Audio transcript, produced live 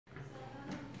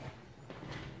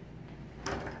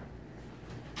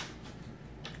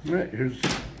Right, here's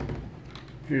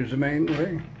the main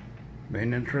way,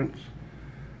 main entrance.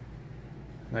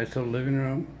 Nice little living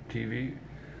room, TV,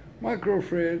 micro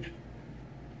fridge,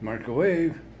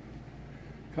 microwave,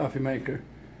 coffee maker.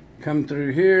 Come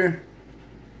through here.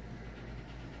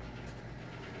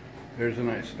 There's a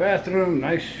nice bathroom,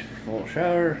 nice full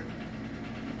shower,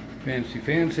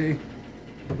 fancy.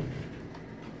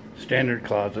 Standard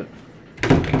closet.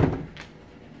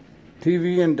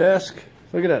 TV and desk.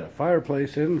 Look at that, a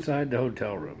fireplace inside the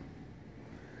hotel room.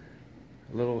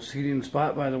 A little seating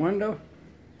spot by the window.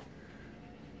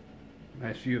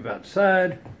 Nice view of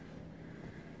outside.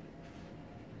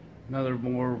 Another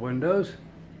more windows.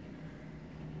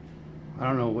 I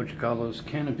don't know what you call those,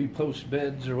 canopy post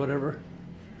beds or whatever.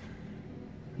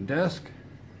 Desk.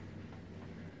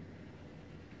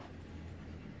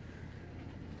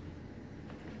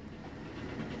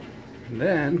 And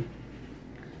then,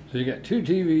 so you got 2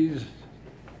 TVs,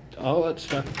 all that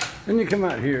stuff. Then you come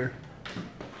out here.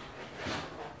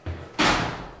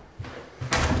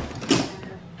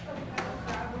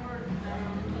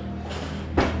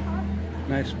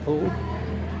 Nice pool.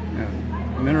 Yeah,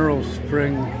 mineral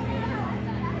spring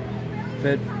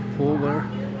fed pool there.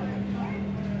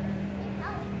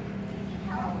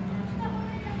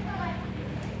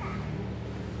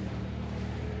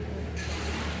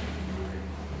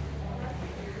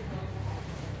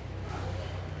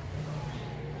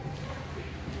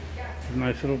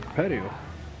 Nice little patio.